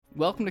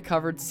Welcome to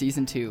Covered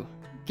Season 2.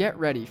 Get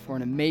ready for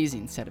an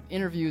amazing set of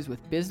interviews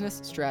with business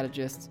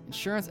strategists,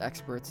 insurance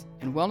experts,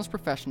 and wellness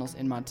professionals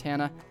in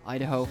Montana,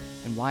 Idaho,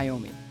 and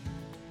Wyoming.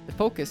 The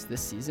focus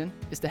this season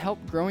is to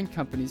help growing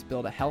companies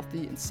build a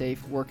healthy and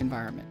safe work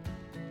environment.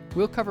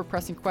 We'll cover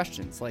pressing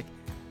questions like,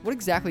 what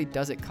exactly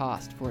does it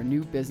cost for a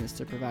new business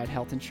to provide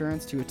health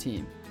insurance to a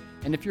team?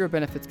 And if you're a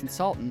benefits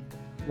consultant,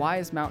 why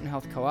is Mountain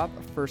Health Co-op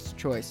a first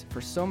choice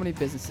for so many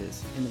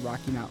businesses in the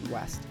Rocky Mountain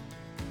West?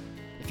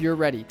 If you're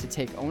ready to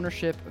take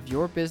ownership of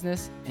your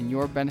business and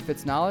your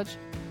benefits knowledge,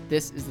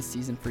 this is the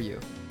season for you.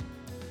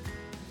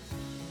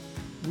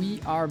 We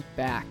are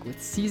back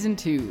with Season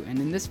 2, and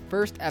in this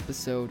first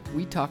episode,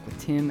 we talk with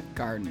Tim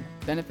Garden,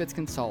 benefits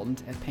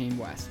consultant at Payne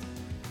West.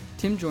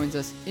 Tim joins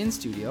us in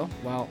studio,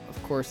 while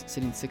of course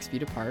sitting 6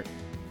 feet apart,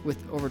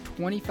 with over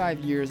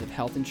 25 years of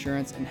health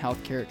insurance and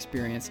healthcare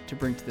experience to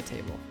bring to the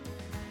table.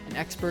 An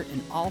expert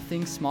in all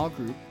things small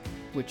group,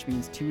 which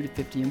means 2 to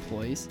 50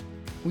 employees,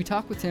 we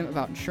talk with him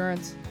about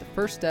insurance, the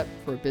first step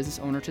for a business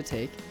owner to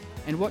take,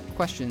 and what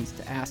questions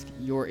to ask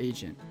your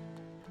agent.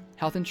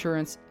 Health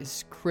insurance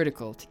is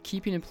critical to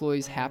keeping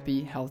employees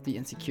happy, healthy,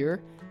 and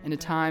secure in a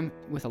time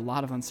with a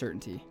lot of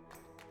uncertainty.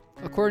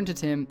 According to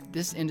Tim,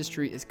 this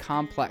industry is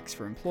complex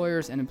for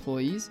employers and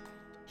employees.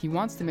 He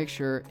wants to make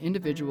sure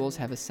individuals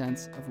have a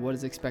sense of what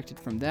is expected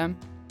from them,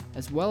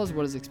 as well as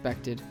what is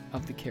expected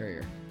of the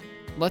carrier.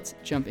 Let's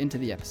jump into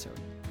the episode.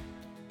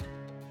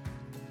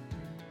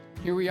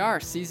 Here we are,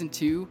 Season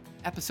 2,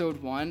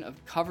 Episode 1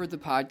 of Covered the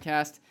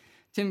Podcast.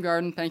 Tim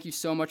Garden, thank you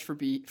so much for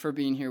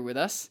being here with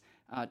us.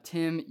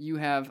 Tim, you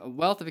have a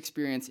wealth of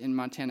experience in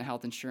Montana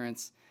health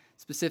insurance,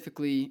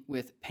 specifically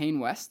with Payne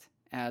West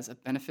as a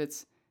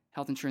benefits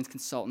health insurance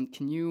consultant.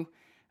 Can you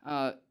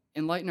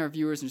enlighten our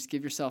viewers and just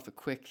give yourself a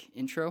quick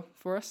intro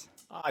for us?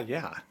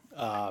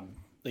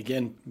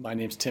 Again, my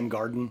name's Tim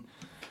Garden.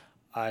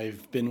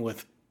 I've been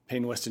with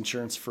Payne West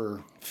Insurance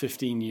for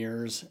 15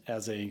 years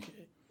as a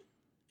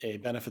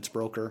benefits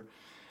broker.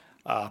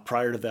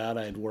 Prior to that,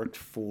 I had worked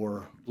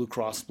for Blue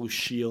Cross Blue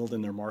Shield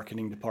in their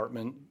marketing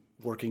department,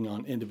 working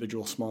on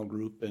individual small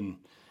group and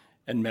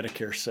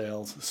Medicare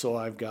sales. So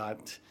I've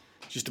got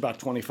just about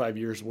 25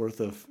 years worth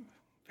of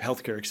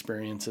healthcare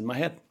experience in my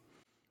head.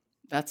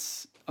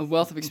 That's a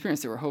wealth of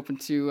experience that we're hoping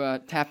to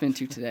tap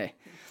into today.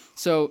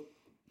 So,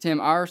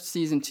 Tim, our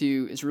Season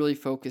 2 is really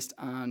focused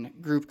on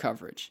group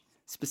coverage,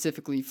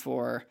 specifically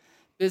for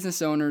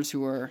business owners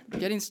who are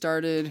getting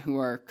started, who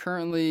are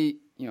currently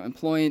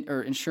employing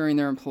or insuring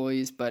their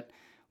employees, but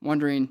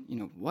wondering,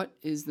 what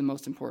is the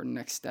most important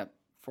next step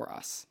for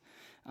us?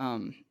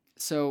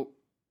 So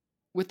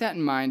with that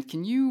in mind,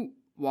 can you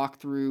walk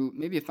through,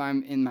 maybe if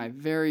I'm in my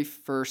very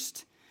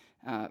first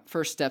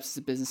steps as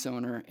a business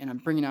owner and I'm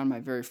bringing on my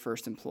very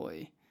first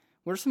employee,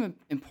 what are some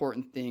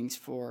important things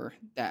for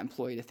that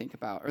employee to think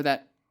about, or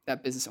that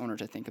business owner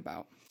to think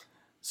about?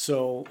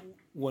 So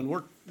when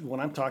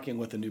I'm talking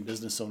with a new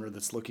business owner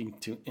that's looking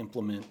to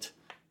implement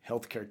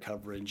healthcare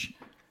coverage,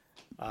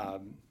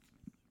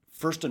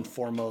 first and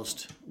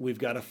foremost, we've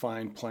got to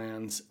find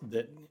plans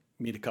that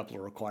meet a couple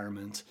of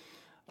requirements.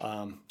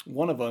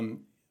 One of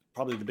them,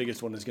 probably the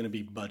biggest one, is going to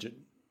be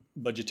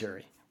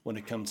budgetary when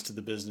it comes to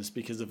the business,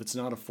 because if it's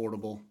not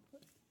affordable,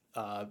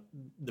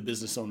 the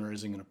business owner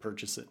isn't going to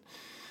purchase it.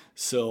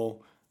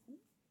 So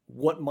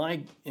what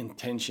my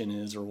intention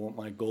is, or what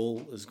my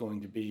goal is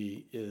going to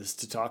be, is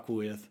to talk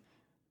with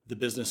the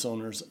business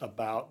owners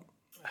about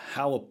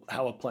how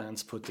a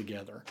plan's put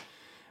together.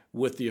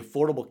 With the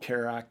Affordable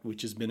Care Act,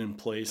 which has been in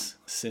place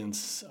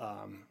since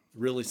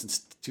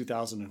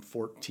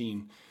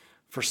 2014,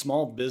 for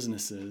small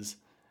businesses,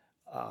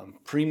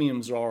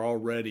 premiums are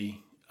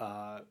already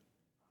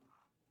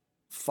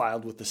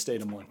filed with the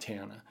state of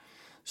Montana.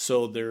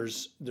 So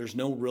there's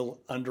no real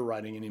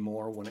underwriting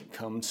anymore when it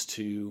comes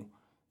to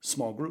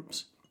small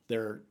groups.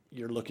 You're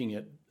looking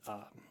at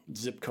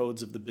zip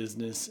codes of the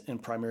business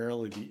and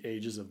primarily the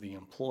ages of the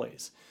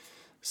employees.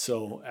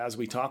 So as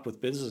we talk with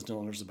business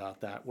owners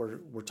about that,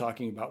 we're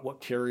talking about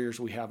what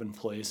carriers we have in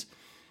place.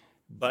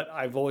 But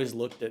I've always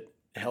looked at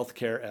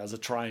healthcare as a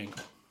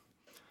triangle.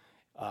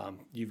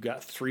 You've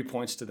got 3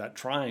 points to that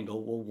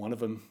triangle. Well, one of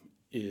them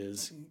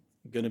is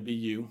going to be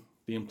you,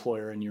 the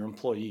employer, and your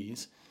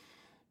employees.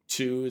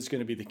 2 is going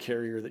to be the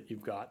carrier that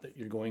you've got that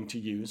you're going to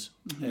use.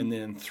 Mm-hmm. And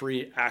then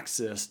 3,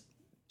 access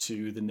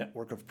to the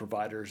network of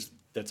providers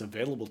that's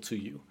available to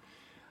you.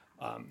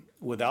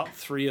 Without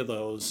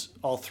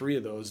all three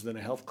of those, then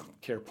a health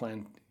care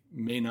plan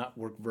may not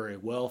work very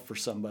well for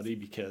somebody,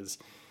 because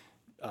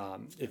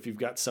if you've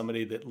got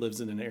somebody that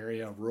lives in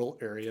a rural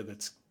area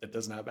that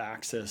doesn't have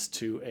access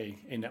to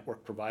a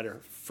network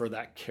provider for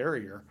that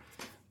carrier,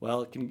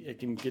 well, it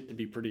can get to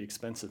be pretty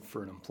expensive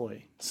for an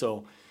employee.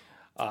 So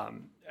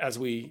as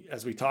we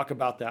talk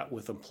about that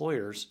with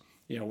employers,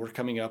 we're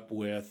coming up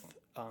with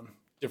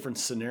different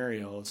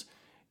scenarios,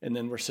 and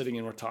then we're sitting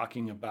and we're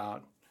talking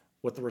about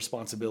what the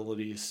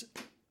responsibilities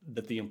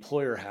that the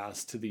employer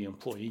has to the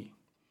employee.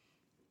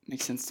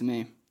 Makes sense to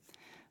me.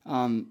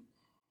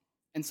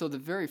 And so the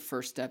very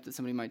first step that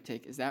somebody might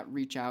take is that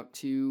reach out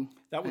to...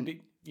 That would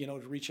be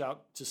to reach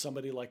out to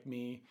somebody like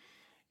me,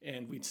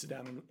 and we'd sit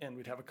down and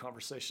we'd have a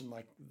conversation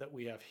like that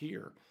we have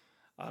here,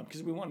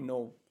 because we want to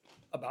know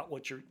about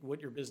what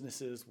your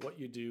business is, what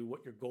you do,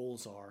 what your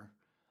goals are,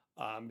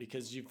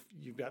 because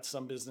you've got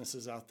some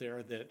businesses out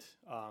there that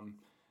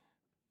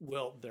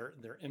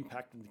their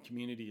impact in the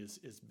community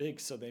is big,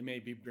 so they may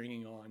be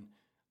bringing on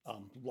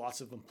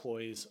lots of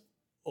employees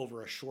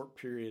over a short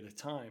period of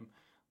time.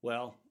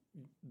 Well,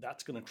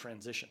 that's going to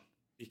transition,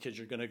 because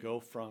you're going to go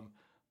from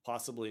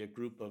possibly a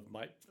group of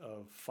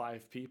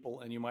 5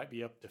 people, and you might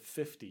be up to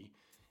 50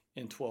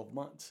 in 12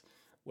 months.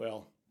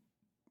 Well,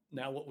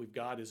 now what we've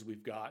got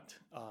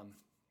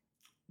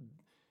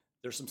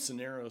there's some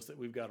scenarios that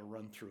we've got to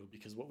run through,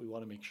 because what we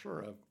want to make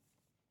sure of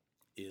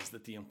is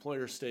that the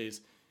employer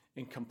stays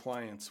in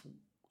compliance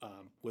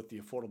with the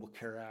Affordable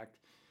Care Act.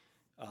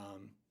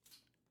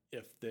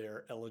 If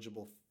they're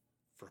eligible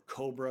for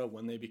COBRA,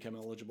 when they become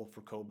eligible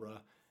for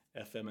COBRA,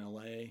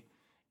 FMLA,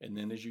 and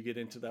then as you get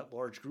into that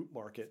large group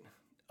market,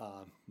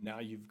 now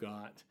you've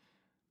got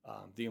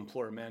the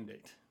employer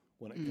mandate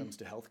when it comes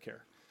to healthcare.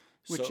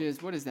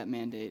 What is that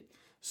mandate?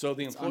 So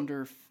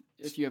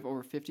if you have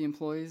over 50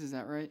 employees, is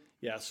that right?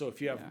 Yeah. So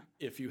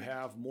if you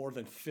have more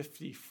than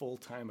 50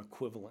 full-time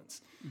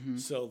equivalents,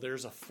 so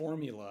there's a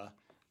formula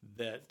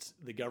that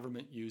the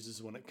government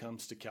uses when it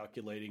comes to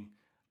calculating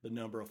the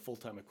number of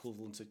full-time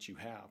equivalents that you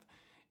have.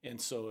 And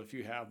so if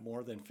you have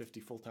more than 50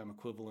 full-time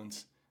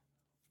equivalents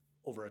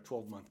over a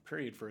 12-month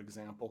period, for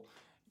example,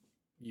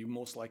 you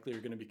most likely are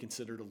going to be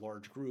considered a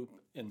large group.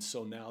 And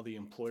so now the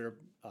employer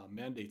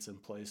mandate's in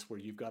place where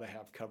you've got to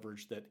have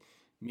coverage that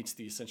meets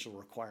the essential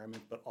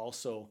requirement, but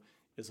also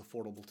is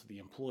affordable to the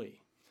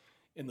employee.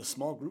 In the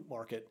small group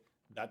market,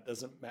 that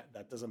doesn't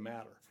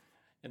matter.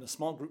 And the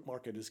small group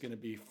market is going to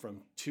be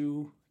from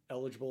two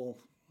eligible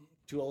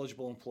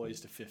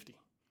employees to 50.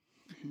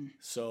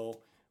 So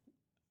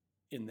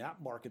in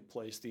that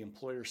marketplace, the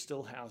employer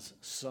still has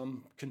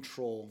some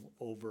control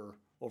over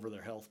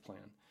their health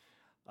plan.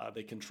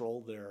 They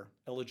control their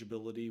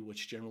eligibility,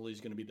 which generally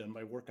is going to be done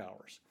by work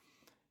hours.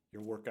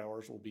 Your work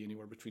hours will be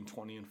anywhere between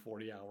 20 and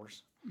 40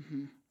 hours.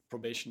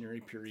 Probationary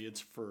periods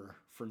for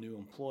new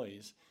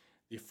employees.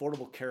 The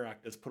Affordable Care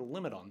Act has put a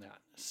limit on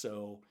that.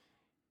 So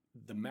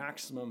the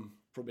maximum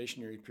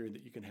probationary period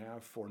that you can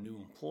have for new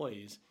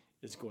employees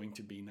is going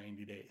to be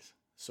 90 days.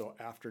 So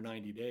after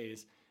 90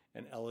 days,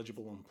 an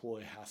eligible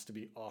employee has to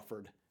be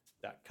offered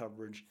that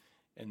coverage,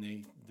 and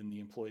then the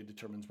employee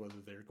determines whether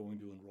they're going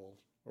to enroll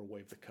or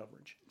waive the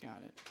coverage.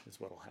 Got it. Is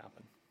what will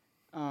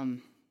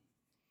happen.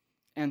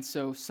 And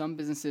so some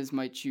businesses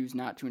might choose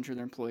not to insure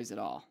their employees at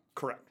all.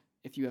 Correct.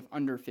 If you have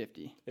under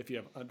 50. If you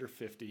have under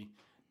 50,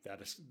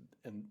 that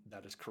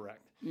is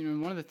correct.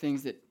 One of the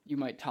things that you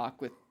might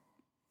talk with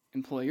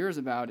employers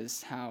about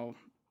is how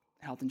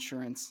health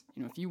insurance,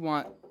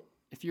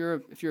 if you're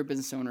a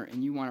business owner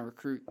and you want to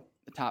recruit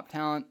the top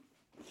talent,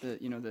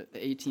 the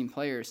A-team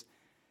players,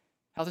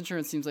 health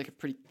insurance seems like a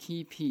pretty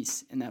key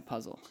piece in that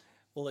puzzle.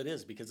 Well, it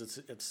is, because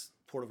it's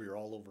part of your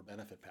all-over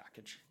benefit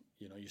package.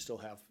 You still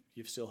have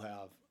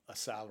a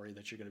salary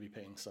that you're going to be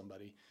paying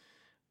somebody,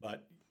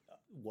 but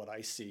what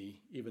I see,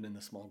 even in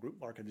the small group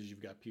market, is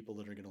you've got people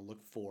that are going to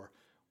look for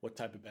what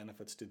type of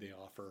benefits do they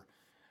offer,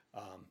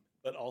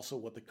 but also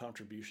what the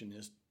contribution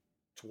is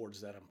towards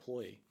that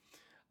employee.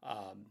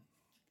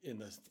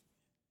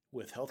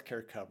 With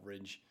healthcare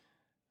coverage,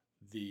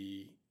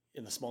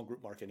 in the small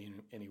group market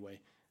anyway,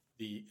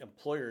 the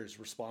employer is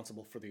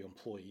responsible for the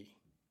employee.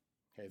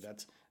 Okay,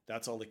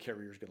 that's all the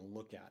carrier is going to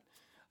look at.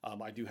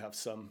 I do have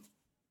some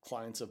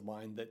clients of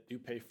mine that do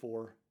pay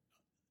for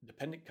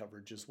dependent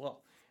coverage as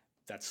well.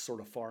 That's sort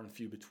of far and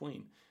few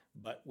between.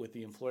 But with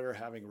the employer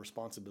having a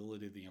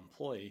responsibility to the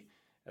employee,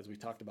 as we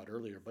talked about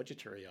earlier,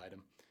 budgetary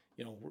item,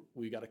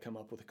 we got to come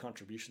up with a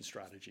contribution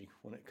strategy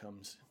when it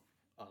comes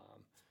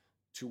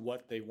to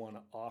what they want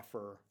to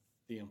offer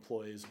the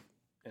employees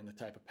and the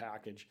type of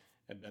package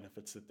and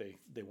benefits that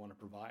they want to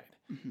provide.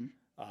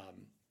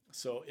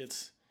 So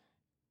it's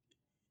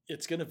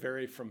going to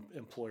vary from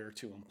employer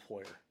to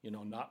employer.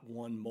 Not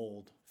one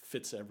mold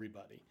fits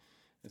everybody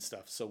and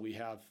stuff. So we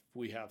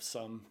have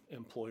some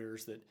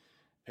employers that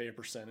pay a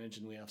percentage,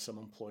 and we have some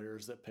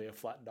employers that pay a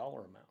flat dollar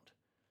amount.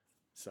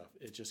 So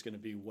it's just going to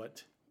be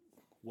what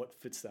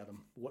fits that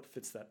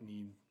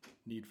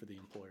need for the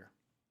employer.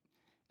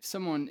 If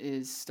someone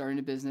is starting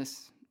a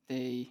business,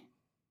 and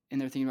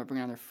they're thinking about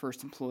bringing on their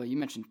first employee. You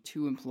mentioned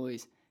 2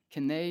 employees.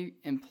 Can they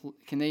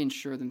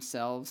insure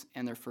themselves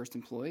and their first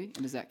employee?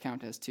 And does that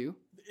count as 2?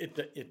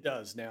 It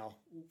does. Now,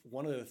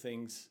 one of the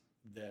things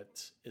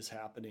that is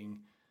happening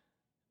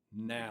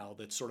now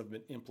that's sort of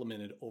been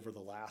implemented over the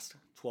last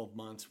 12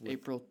 months.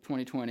 April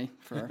 2020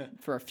 for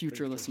our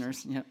future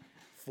listeners. Yep.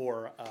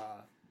 For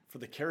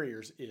the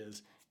carriers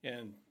is,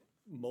 and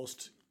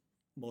most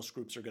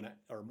groups are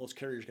most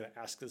carriers are going to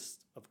ask this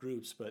of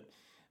groups, but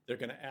they're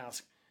going to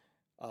ask,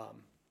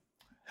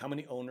 how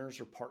many owners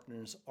or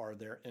partners are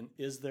there, and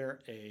is there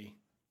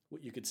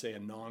what you could say a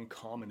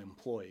non-common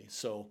employee?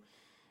 So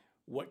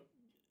what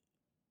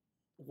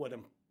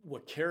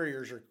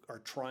carriers are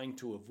trying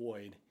to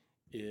avoid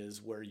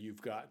is where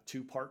you've got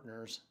two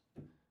partners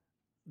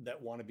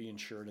that want to be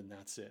insured and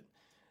that's it.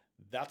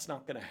 That's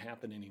not going to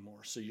happen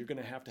anymore. So you're going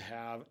to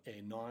have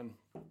a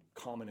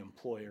non-common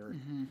employer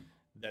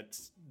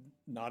that's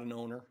not an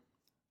owner,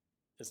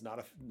 is not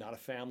a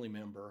family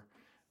member,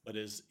 but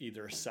is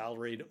either a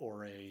salaried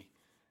or a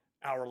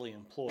hourly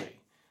employee.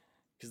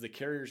 Because the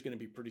carrier is going to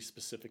be pretty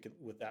specific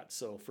with that.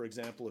 So, for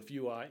example, if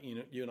you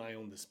and I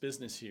own this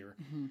business here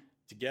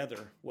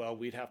together, well,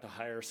 we'd have to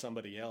hire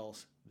somebody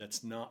else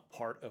that's not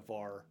part of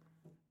our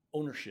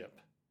ownership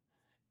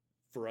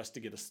for us to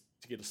get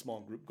a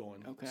small group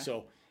going. Okay.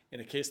 So, in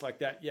a case like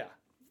that,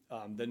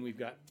 then we've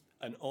got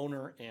an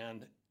owner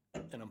and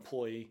an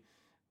employee.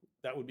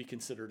 That would be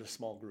considered a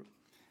small group.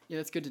 Yeah,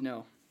 that's good to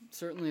know.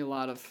 Certainly, a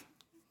lot of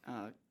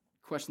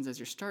questions as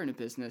you're starting a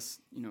business.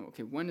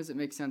 Okay, when does it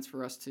make sense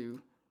for us to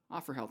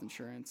offer health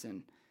insurance,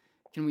 and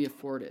can we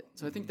afford it?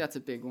 So I think that's a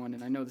big one,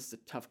 and I know this is a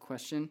tough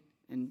question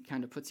and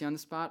kind of puts you on the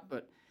spot,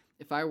 but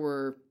if I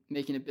were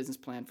making a business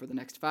plan for the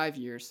next 5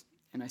 years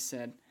and I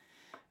said,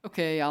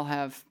 okay, I'll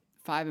have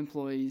 5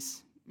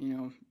 employees,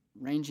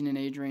 ranging in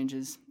age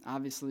ranges,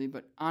 obviously,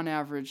 but on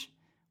average,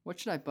 what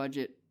should I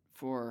budget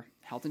for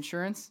health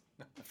insurance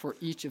for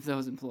each of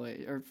those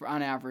employees, or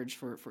on average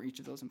for each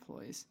of those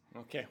employees?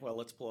 Okay, well,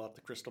 let's pull out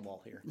the crystal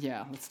ball here.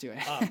 Yeah, let's do it.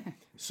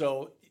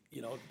 So,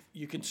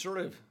 you can sort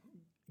of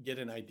get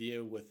an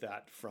idea with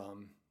that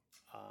from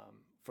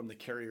the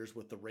carriers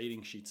with the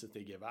rating sheets that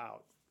they give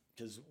out,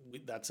 because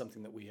that's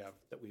something that we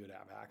would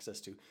have access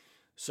to.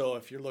 So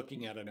if you're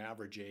looking at an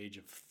average age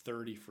of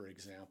 30, for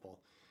example,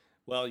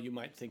 well, you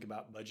might think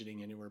about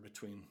budgeting anywhere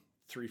between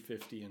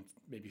 $350 and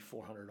maybe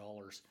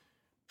 $400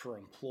 per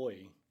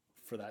employee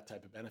for that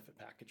type of benefit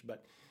package.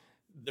 But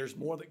there's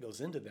more that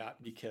goes into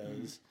that,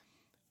 because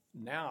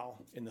now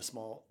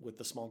with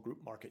the small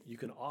group market, you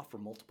can offer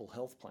multiple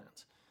health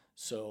plans.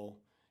 So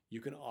you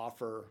can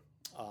offer,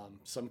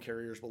 some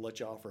carriers will let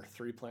you offer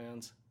 3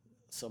 plans,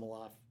 some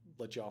will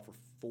let you offer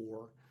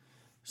 4.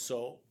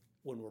 So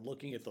when we're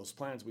looking at those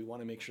plans, we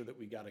want to make sure that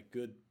we got a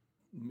good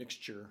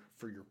mixture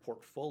for your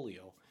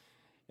portfolio.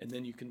 And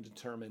then you can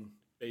determine,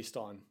 based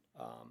on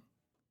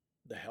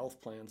the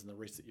health plans and the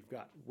rates that you've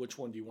got, which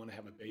one do you want to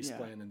have a base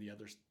plan and the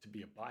others to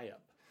be a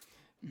buy-up.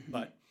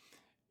 But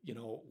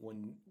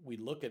when we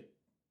look at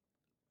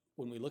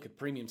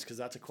premiums, because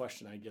that's a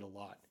question I get a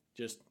lot,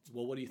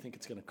 what do you think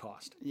it's going to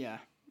cost? Yeah.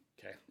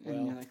 Okay.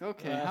 And you're like,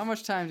 okay, how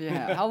much time do you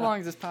have? How long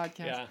is this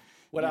podcast? Yeah.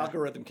 What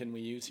algorithm can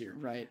we use here?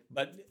 Right.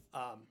 But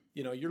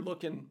you're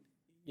looking,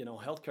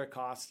 healthcare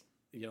costs,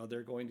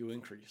 they're going to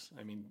increase.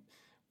 I mean,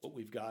 what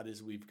we've got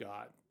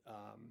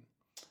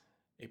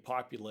a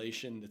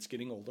population that's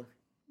getting older,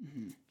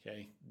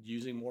 okay,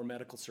 using more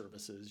medical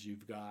services.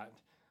 You've got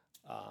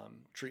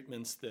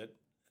treatments that,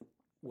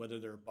 whether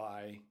they're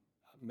by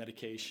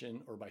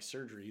medication or by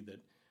surgery, that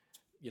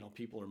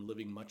people are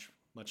living much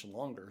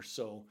longer.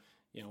 So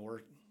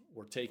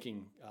we're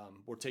taking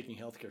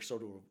healthcare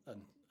sort of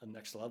a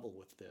next level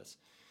with this.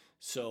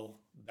 So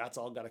that's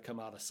all got to come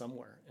out of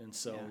somewhere. And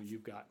so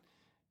you've got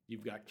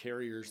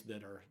carriers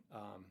that are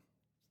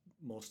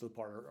most of the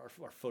part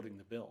are footing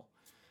the bill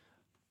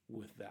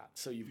with that.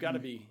 So you've got to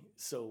be,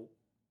 so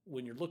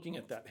when you're looking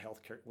at that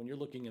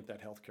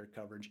healthcare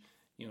coverage,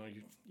 you're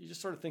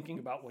just sort of thinking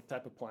about what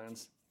type of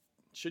plans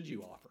should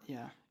you offer.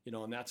 Yeah.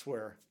 And that's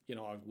where,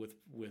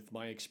 with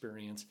my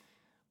experience,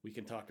 we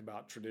can talk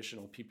about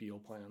traditional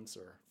PPO plans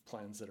or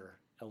plans that are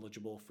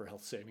eligible for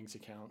health savings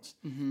accounts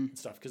and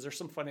stuff, because there's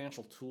some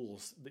financial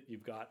tools that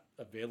you've got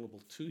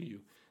available to you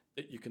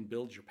that you can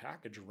build your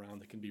package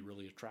around that can be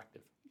really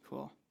attractive.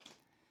 Cool.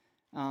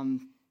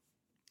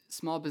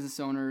 Small business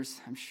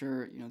owners, I'm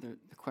sure,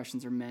 the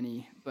questions are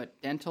many,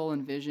 but dental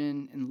and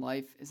vision and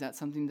life, is that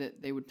something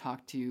that they would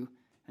talk to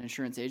an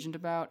insurance agent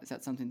about? Is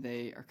that something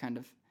they are kind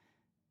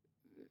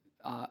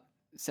of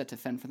set to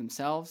fend for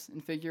themselves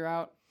and figure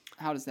out?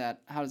 How does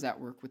that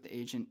work with the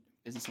agent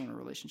business owner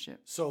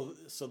relationship? So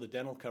the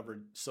dental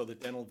coverage, the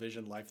dental,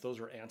 vision, life, those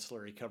are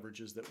ancillary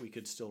coverages that we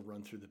could still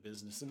run through the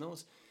business, and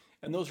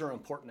those are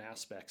important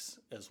aspects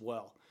as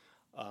well.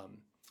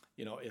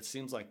 It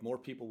seems like more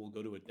people will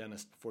go to a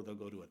dentist before they'll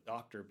go to a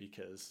doctor,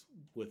 because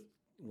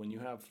when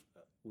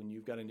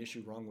you've got an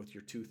issue wrong with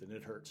your tooth and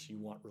it hurts, you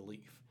want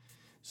relief.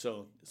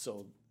 So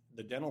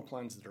the dental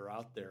plans that are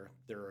out there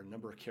are a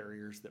number of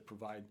carriers that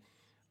provide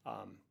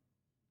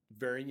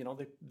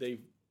they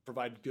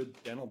provide good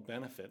dental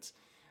benefits.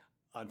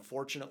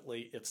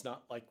 Unfortunately, it's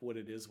not like what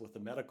it is with a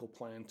medical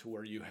plan, to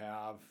where you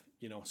have,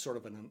 sort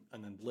of an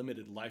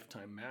unlimited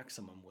lifetime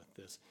maximum with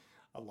this.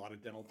 A lot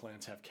of dental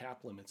plans have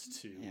cap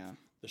limits to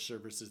the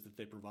services that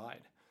they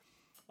provide.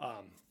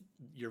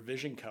 Your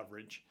vision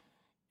coverage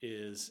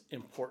is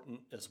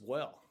important as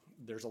well.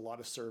 There's a lot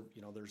of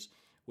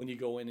when you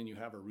go in and you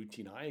have a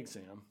routine eye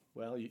exam,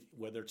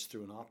 whether it's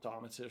through an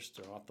optometrist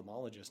or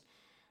ophthalmologist,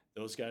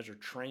 those guys are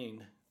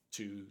trained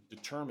to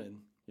determine,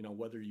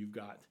 whether you've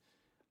got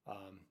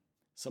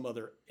some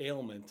other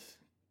ailment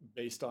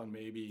based on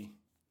maybe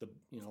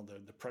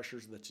the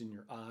pressures that's in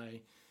your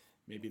eye.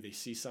 Maybe they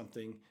see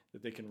something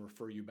that they can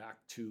refer you back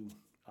to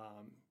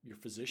your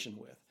physician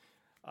with.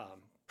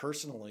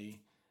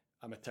 Personally,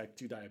 I'm a type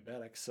 2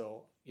 diabetic,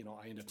 so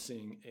I end up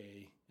seeing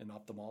an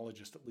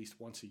ophthalmologist at least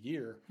once a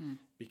year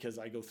because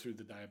I go through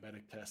the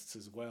diabetic tests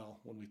as well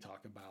when we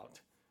talk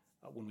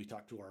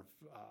to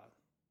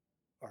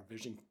our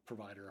vision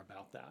provider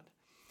about that.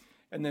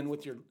 And then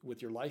with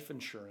your life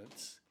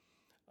insurance,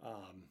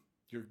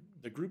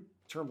 the group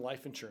term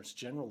life insurance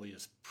generally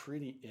is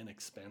pretty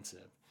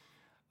inexpensive,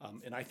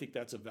 and I think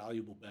that's a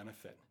valuable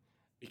benefit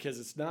because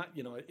it's not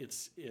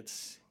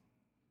it's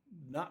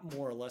not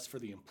more or less for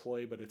the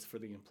employee, but it's for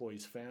the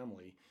employee's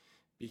family,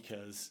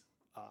 because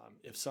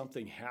if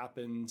something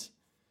happens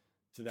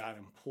to that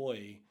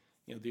employee,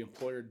 the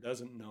employer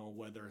doesn't know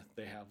whether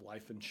they have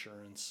life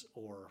insurance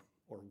or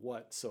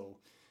what. So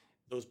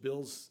those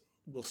bills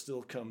will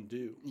still come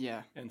due.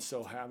 Yeah. And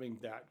so having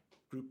that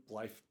group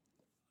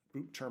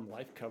term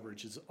life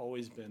coverage has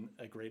always been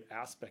a great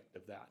aspect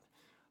of that.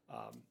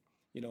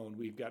 And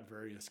we've got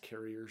various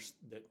carriers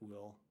that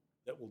will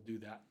do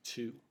that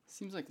too.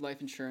 Seems like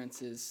life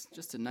insurance is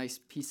just a nice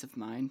peace of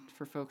mind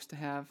for folks to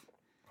have,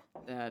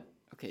 that,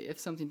 okay, if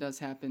something does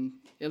happen,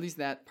 at least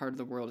that part of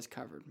the world is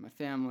covered. My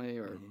family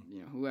or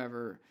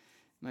whoever,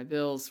 my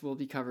bills will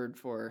be covered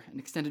for an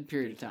extended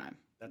period of time.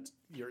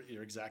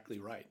 You're exactly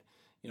right.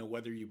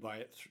 Whether you buy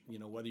it,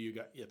 whether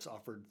it's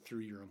offered through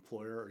your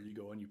employer or you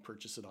go and you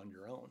purchase it on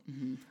your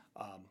own,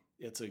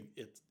 it's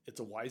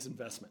a wise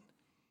investment.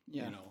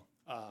 Yeah.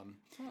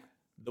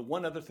 The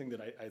one other thing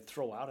that I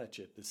throw out at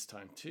you at this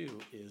time too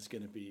is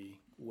going to be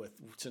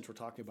since we're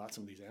talking about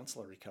some of these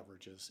ancillary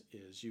coverages,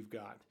 is you've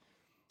got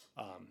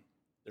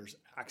there's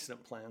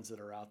accident plans that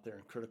are out there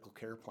and critical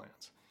care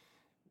plans.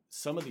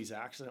 Some of these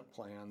accident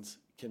plans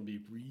can be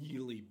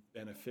really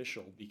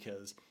beneficial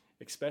because,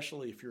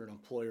 especially if you're an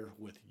employer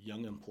with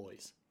young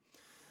employees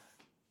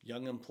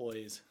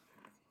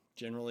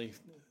generally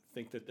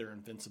think that they're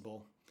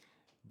invincible,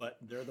 but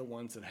they're the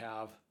ones that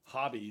have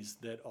hobbies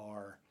that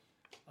are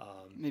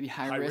maybe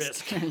high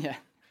risk. Yeah.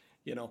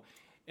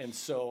 And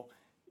so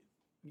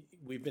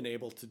we've been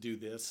able to do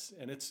this,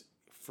 and it's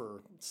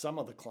for some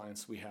of the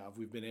clients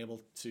we've been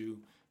able to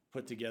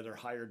put together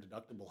higher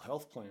deductible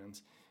health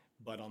plans,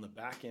 but on the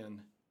back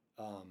end,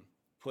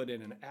 put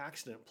in an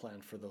accident plan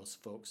for those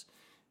folks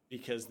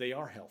because they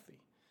are healthy.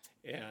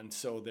 And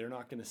so they're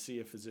not going to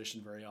see a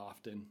physician very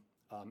often,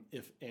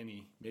 if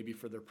any, maybe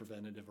for their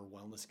preventative or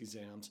wellness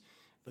exams,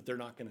 but they're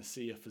not going to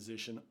see a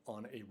physician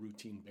on a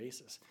routine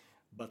basis.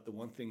 But the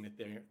one thing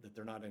that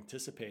they're not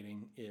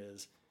anticipating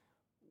is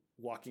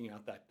walking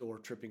out that door,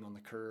 tripping on the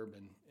curb,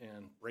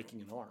 and breaking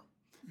an arm.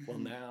 Well,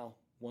 now,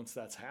 once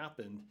that's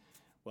happened,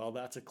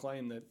 that's a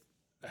claim that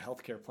a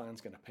healthcare plan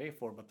is going to pay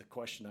for. But the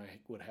question I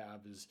would have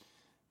is,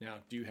 now,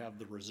 do you have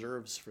the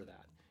reserves for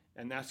that?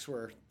 And that's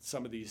where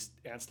some of these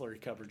ancillary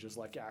coverages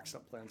like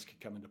accident plans could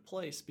come into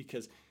place,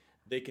 because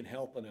they can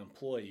help an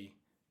employee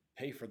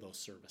pay for those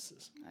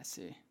services. I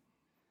see.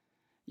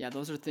 Yeah,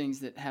 those are things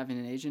that having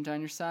an agent on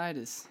your side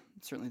is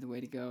certainly the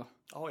way to go.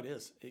 Oh, it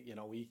is.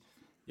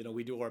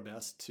 We do our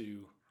best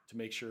to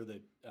make sure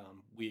that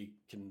we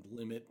can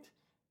limit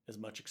as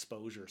much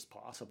exposure as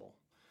possible.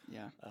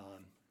 Yeah.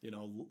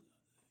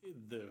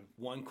 The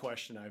one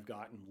question I've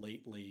gotten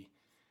lately,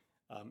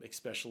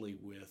 especially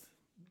with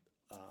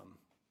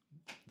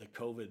the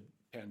COVID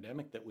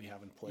pandemic that we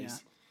have in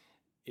place,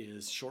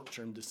 is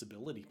short-term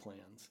disability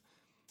plans.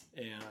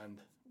 And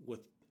with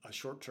a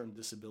short-term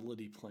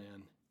disability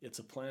plan, it's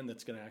a plan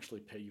that's going to actually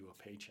pay you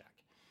a paycheck.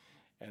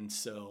 And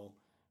so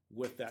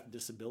with that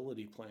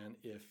disability plan,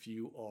 if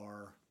you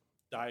are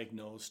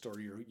diagnosed or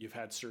you've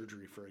had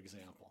surgery, for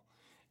example,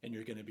 and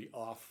you're going to be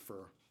off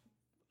for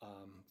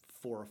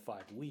 4 or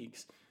 5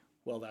 weeks,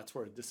 that's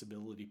where a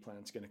disability plan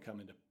is going to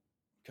come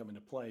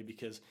into play,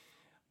 because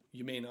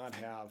you may not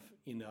have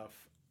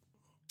enough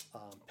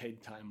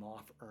paid time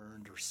off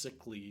earned or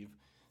sick leave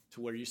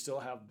to where you still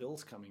have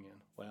bills coming in.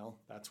 Well,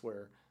 that's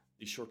where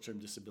these short-term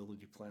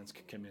disability plans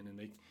can come in,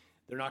 and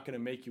they're not going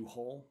to make you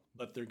whole,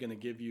 but they're going to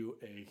give you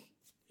a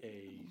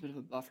bit of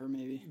a buffer,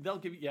 maybe. They'll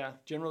give you,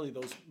 generally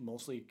those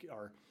mostly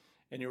are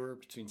anywhere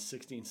between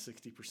 60 and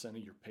 60% of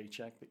your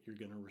paycheck that you're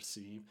going to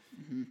receive,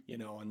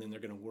 and then they're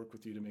going to work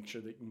with you to make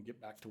sure that you can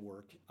get back to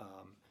work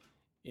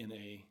in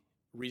a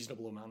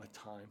reasonable amount of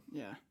time.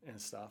 Yeah. And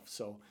stuff.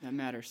 So that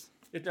matters.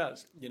 It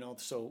does.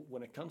 So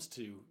when it comes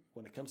to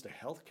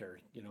healthcare,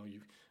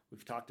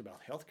 we've talked about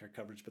healthcare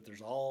coverage, but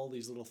there's all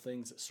these little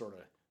things that sort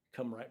of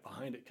come right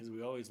behind it, because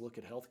we always look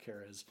at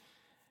healthcare as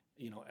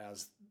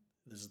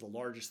this is the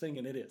largest thing,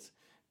 and it is,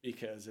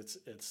 because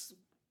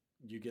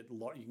you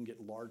can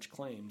get large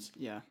claims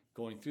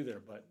going through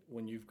there. But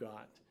when you've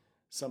got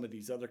some of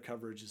these other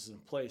coverages in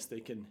place, they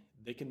can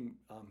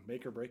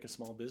make or break a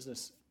small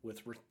business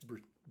with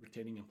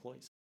retaining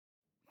employees.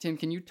 Tim,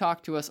 can you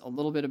talk to us a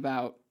little bit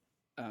about,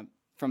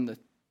 from the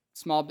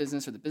small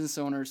business or the business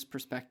owner's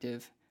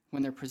perspective,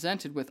 when they're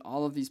presented with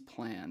all of these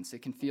plans,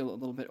 it can feel a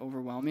little bit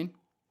overwhelming,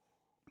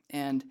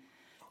 and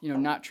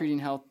not treating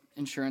health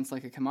insurance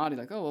like a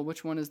commodity, like, oh, well,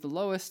 which one is the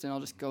lowest, and I'll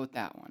just go with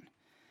that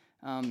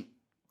one.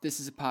 This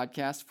is a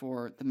podcast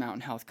for the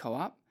Mountain Health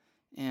Co-op,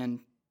 and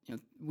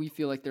we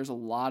feel like there's a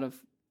lot of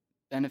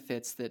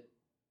benefits that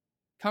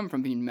come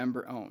from being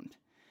member owned.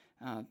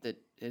 That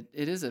it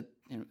is a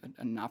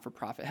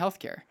not-for-profit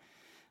healthcare.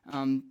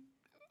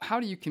 How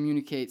do you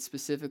communicate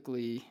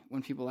specifically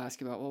when people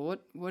ask about, well,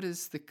 what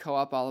is the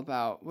co-op all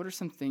about? What are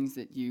some things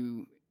that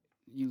you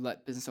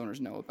let business owners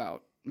know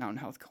about Mountain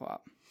Health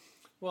Co-op?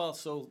 Well,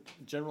 so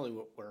generally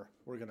what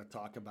we're going to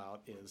talk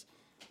about is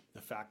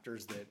the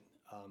factors that,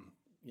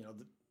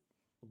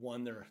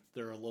 one,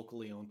 they're a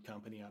locally owned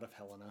company out of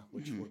Helena,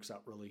 which works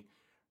out really,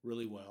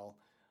 really well.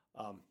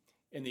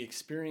 And the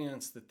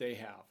experience that they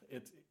have,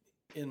 it's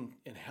in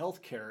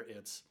healthcare,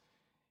 it's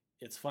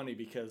funny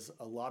because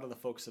a lot of the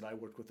folks that I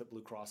worked with at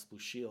Blue Cross Blue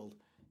Shield,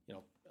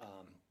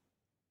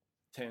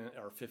 10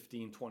 or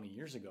 15, 20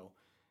 years ago,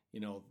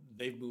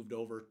 they've moved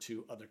over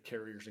to other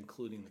carriers,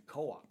 including the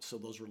co-op. So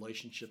those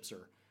relationships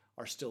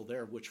are still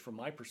there, which from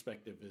my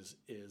perspective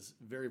is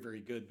very, very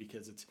good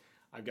because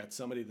I've got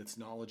somebody that's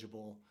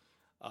knowledgeable.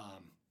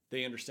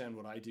 They understand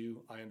what I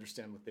do. I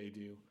understand what they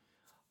do.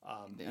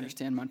 They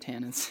understand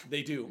Montanans.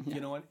 They do,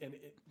 Yeah. and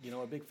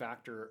a big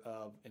factor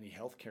of any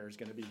healthcare is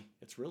going to be,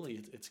 it's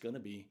going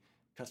to be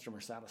customer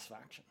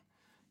satisfaction,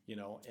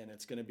 and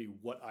it's going to be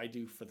what I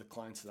do for the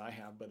clients that I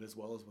have, but as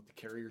well as what the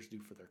carriers do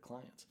for their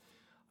clients.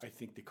 I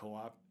think the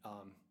co-op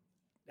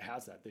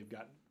has that. They've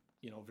got,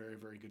 very,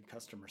 very good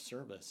customer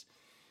service.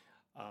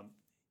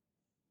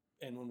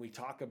 And when we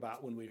talk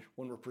about, when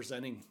we're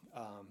presenting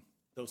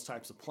those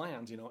types of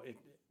plans,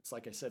 it's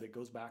like I said, it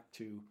goes back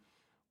to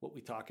what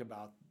we talk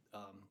about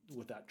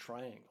with that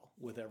triangle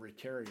with every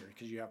carrier,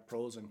 because you have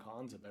pros and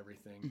cons of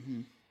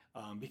everything,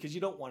 because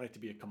you don't want it to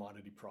be a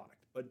commodity product.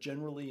 But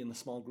generally in the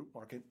small group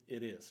market,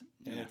 it is.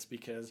 And it's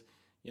because,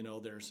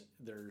 there's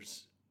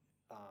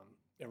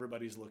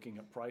everybody's looking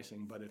at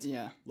pricing, but it's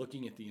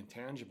looking at the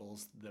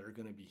intangibles that are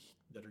going to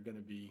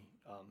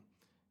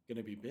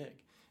be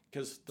big.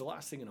 Because the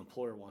last thing an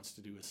employer wants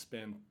to do is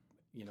spend,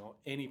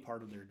 any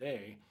part of their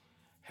day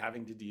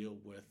having to deal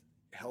with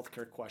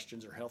healthcare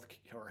questions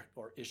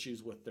or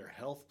issues with their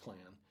health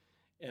plan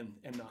and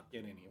not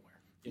get anywhere.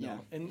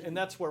 And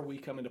that's where we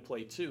come into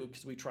play too,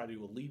 because we try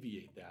to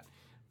alleviate that.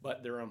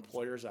 But there are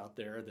employers out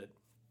there that,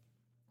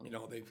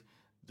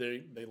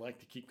 they like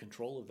to keep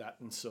control of that,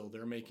 and so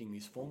they're making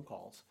these phone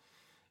calls.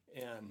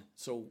 And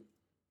so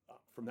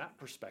from that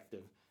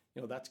perspective,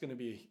 that's going to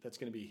be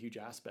a huge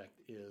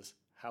aspect, is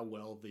how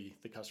well the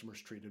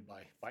customer's treated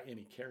by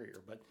any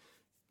carrier. But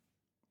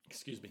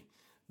excuse me,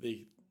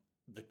 the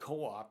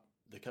co-op,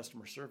 the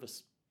customer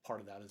service part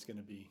of that is going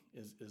to be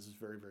is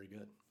very, very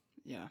good.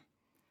 Yeah. It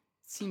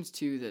seems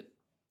too that,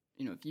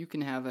 if you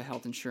can have a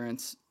health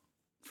insurance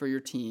for your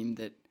team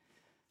that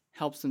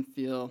helps them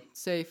feel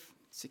safe,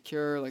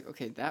 secure, like,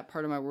 okay, that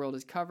part of my world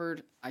is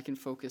covered, I can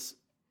focus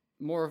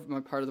more of my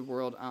part of the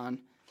world on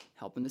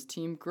helping this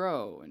team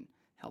grow and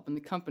helping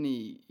the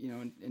company,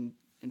 and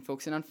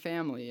focusing on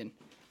family, and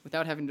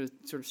without having to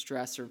sort of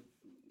stress or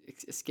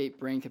escape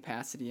brain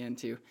capacity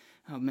into,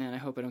 oh man, I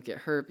hope I don't get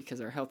hurt because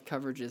our health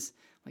coverage is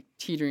like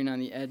teetering on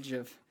the edge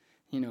of,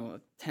 a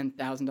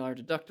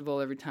 $10,000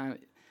 deductible every time.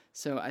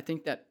 So I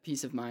think that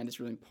peace of mind is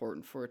really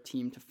important for a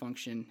team to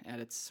function at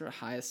its sort of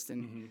highest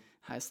and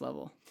highest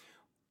level.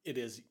 It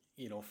is,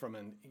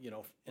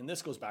 and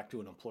this goes back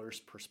to an employer's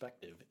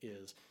perspective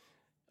is,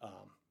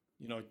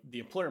 the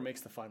employer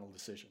makes the final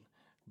decision,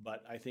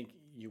 but I think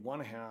you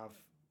want to have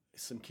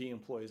some key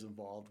employees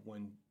involved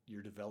when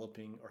you're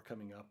developing or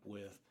coming up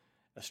with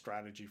a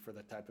strategy for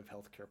the type of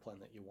healthcare plan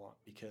that you want,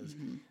 because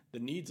the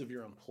needs of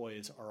your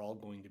employees are all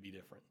going to be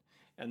different.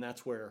 And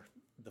that's where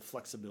the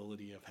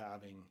flexibility of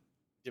having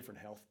different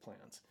health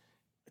plans,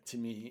 to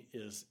me,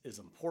 is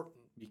important,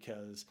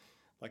 because,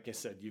 like I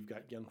said, you've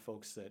got young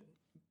folks that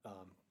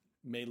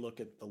may look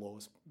at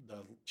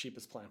the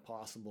cheapest plan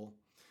possible,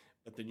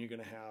 but then you're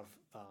going to have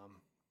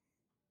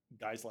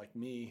guys like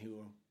me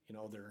who,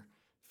 they're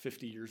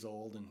 50 years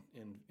old and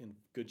in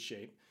good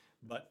shape,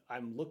 but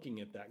I'm looking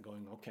at that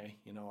going, okay,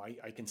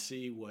 I can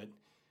see what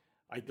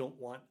I don't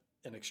want,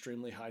 an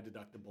extremely high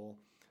deductible,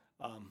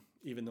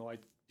 even though I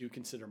do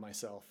consider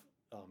myself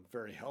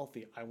very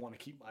healthy. I want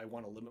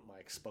to limit my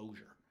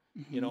exposure,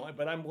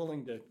 but I'm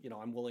willing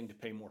to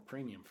pay more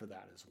premium for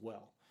that as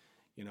well,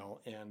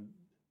 and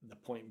the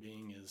point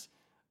being is,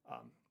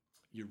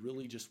 you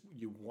really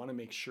you want to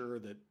make sure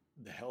that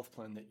the health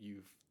plan that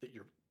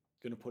you're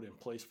going to put in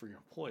place for your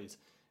employees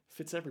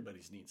fits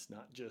everybody's needs,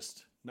 not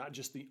just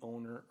the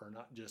owner or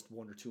not just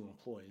one or two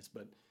employees,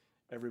 but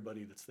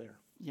everybody that's there.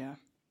 Yeah.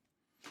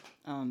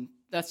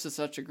 That's just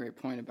such a great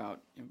point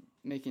about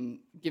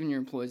giving your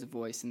employees a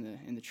voice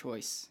in the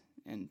choice,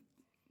 and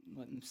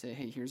letting them say,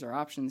 hey, here's our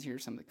options,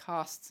 here's some of the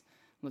costs.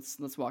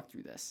 Let's walk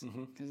through this,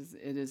 because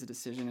it is a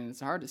decision, and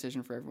it's a hard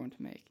decision for everyone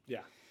to make.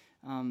 Yeah.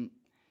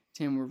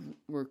 Tim,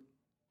 we're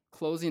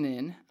closing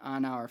in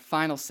on our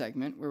final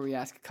segment, where we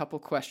ask a couple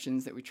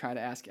questions that we try to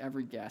ask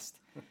every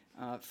guest.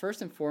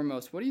 First and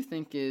foremost, what do you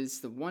think is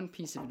the one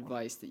piece of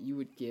advice that you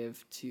would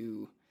give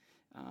to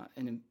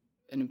an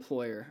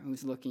employer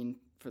who's looking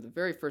for the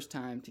very first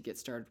time to get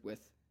started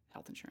with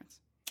health insurance?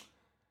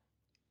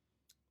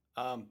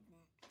 I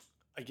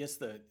guess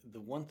the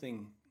one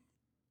thing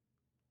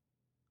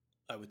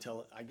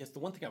I guess the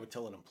one thing I would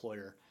tell an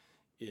employer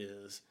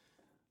is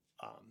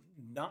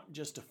not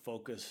just to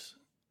focus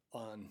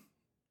on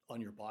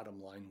your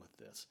bottom line with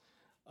this.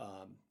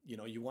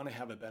 You want to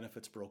have a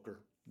benefits broker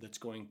that's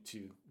going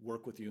to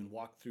work with you and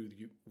walk you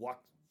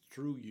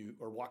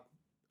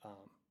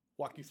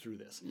through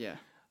this. Yeah.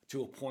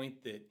 To a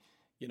point that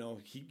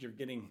you're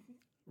getting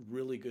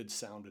really good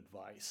sound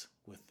advice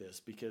with this,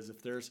 because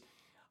if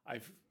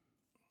I've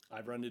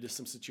run into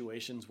some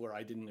situations where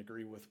I didn't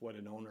agree with what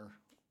an owner,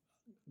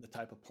 the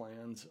type of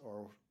plans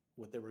or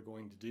what they were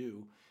going to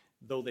do,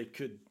 though they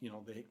could,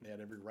 they had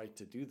every right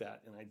to do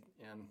that,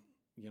 and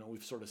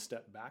we've sort of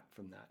stepped back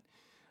from that.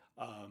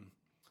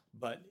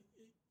 But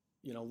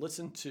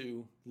listen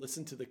to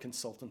the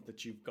consultant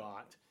that you've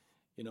got,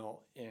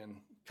 and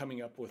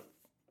coming up with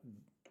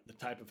the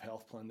type of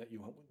health plan that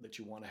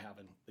you want to have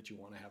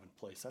in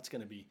place. That's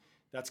going to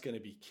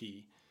be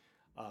key,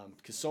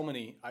 because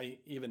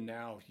even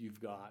now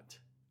you've got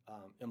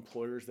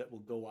employers that will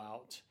go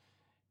out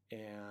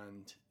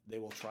and they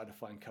will try to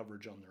find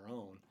coverage on their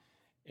own,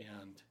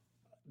 and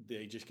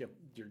they just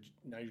you're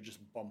just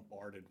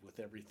bombarded with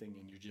everything,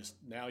 and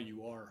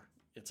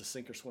it's a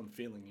sink or swim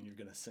feeling, and you're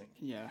going to sink.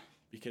 Yeah.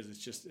 Because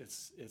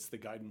it's the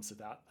guidance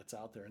that's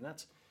out there,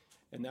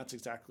 and that's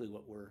exactly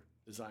what we're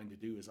designed to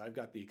do. Is I've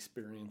got the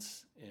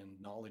experience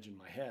and knowledge in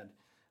my head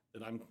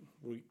that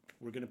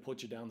we're going to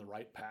put you down the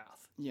right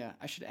path. Yeah,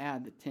 I should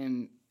add that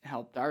Tim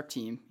helped our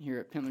team here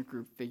at Pintler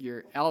Group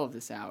figure all of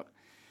this out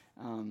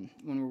when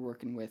we're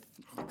working with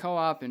the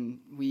co-op, and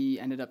we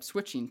ended up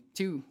switching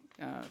to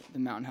the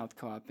Mountain Health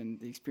Co-op, and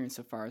the experience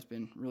so far has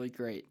been really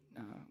great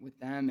with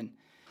them.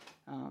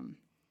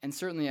 And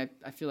certainly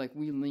I feel like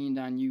we leaned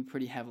on you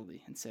pretty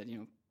heavily and said,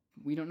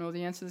 we don't know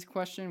the answer to this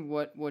question.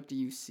 What do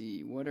you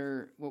see? What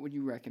would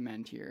you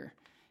recommend here?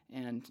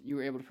 And you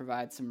were able to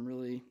provide some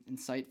really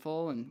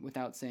insightful, and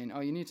without saying, oh,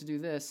 you need to do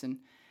this, and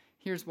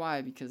here's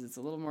why, because it's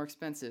a little more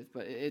expensive,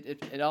 but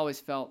it always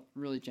felt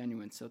really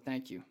genuine. So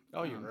thank you.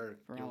 Oh, you're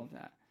all of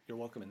that. You're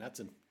welcome. And that's,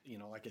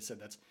 like I said,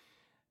 that's,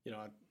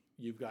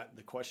 you've got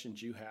the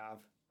questions you have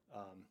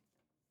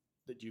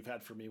that you've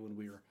had for me when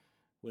we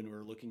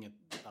were looking at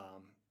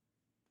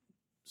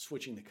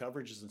switching the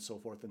coverages and so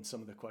forth, and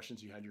some of the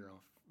questions you had your own,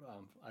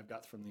 I've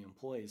got from the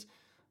employees.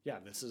 Yeah,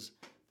 this is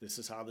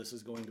how this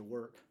is going to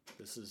work.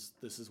 This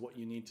is what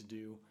you need to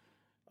do.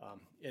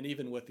 And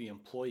even with the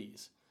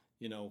employees,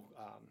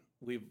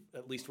 we've,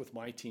 at least with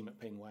my team at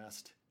Payne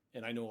West,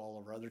 and I know all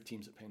of our other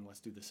teams at Payne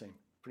West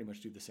pretty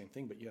much do the same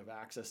thing, but you have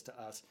access to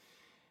us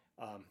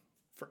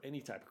for any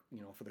type,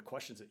 for the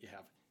questions that you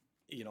have.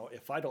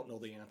 If I don't know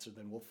the answer,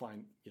 then we'll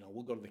find,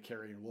 we'll go to the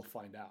carrier and we'll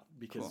find out,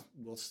 because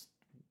Cool.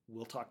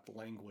 we'll talk the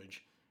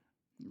language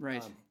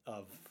Right.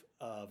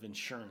 Of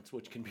insurance,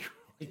 which can be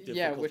really difficult.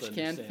 Yeah, which to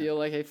can understand. feel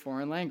like a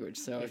foreign language.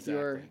 So Exactly.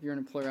 if you're an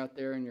employer out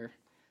there and you're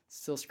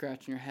still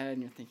scratching your head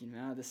and you're thinking,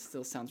 this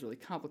still sounds really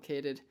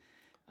complicated,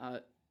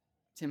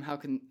 Tim, how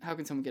can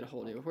someone get a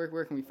hold of you?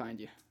 Where can we find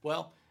you?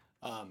 Well,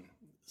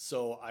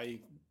 so I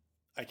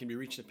can be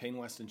reached at Payne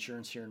West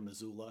Insurance here in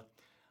Missoula.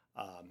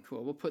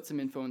 Cool. We'll put some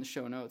info in the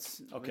show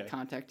notes. Okay.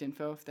 Contact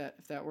info if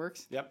that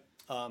works. Yep.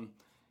 And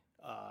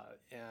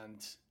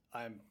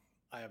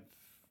I have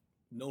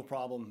no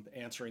problem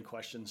answering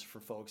questions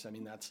for folks. I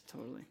mean, that's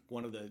Totally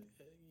one of the,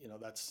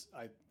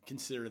 I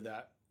consider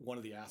that one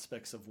of the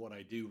aspects of what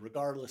I do,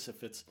 regardless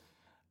if it's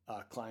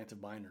a client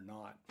of mine or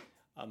not.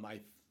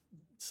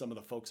 Some of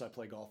the folks I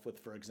play golf with,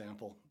 for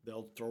example,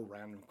 they'll throw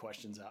random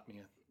questions at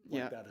me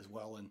like that as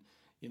well. And,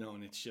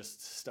 and it's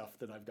just stuff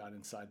that I've got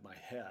inside my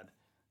head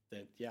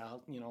that,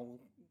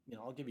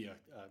 I'll give you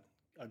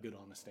a good,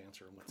 honest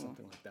answer with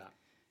something like that.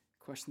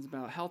 Questions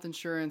about health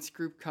insurance,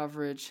 group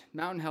coverage,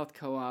 Mountain Health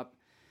Co-op.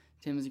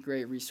 Tim is a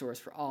great resource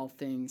for all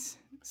things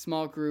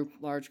small group,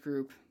 large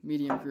group,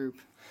 medium group,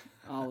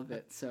 all of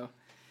it. So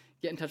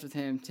get in touch with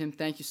him. Tim,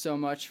 thank you so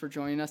much for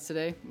joining us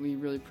today. We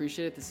really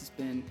appreciate it. This has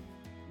been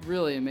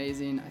really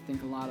amazing. I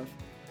think a lot of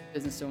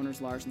business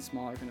owners, large and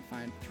small, are going to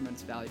find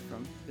tremendous value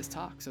from this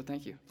talk. So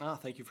thank you.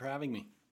 Thank you for having me.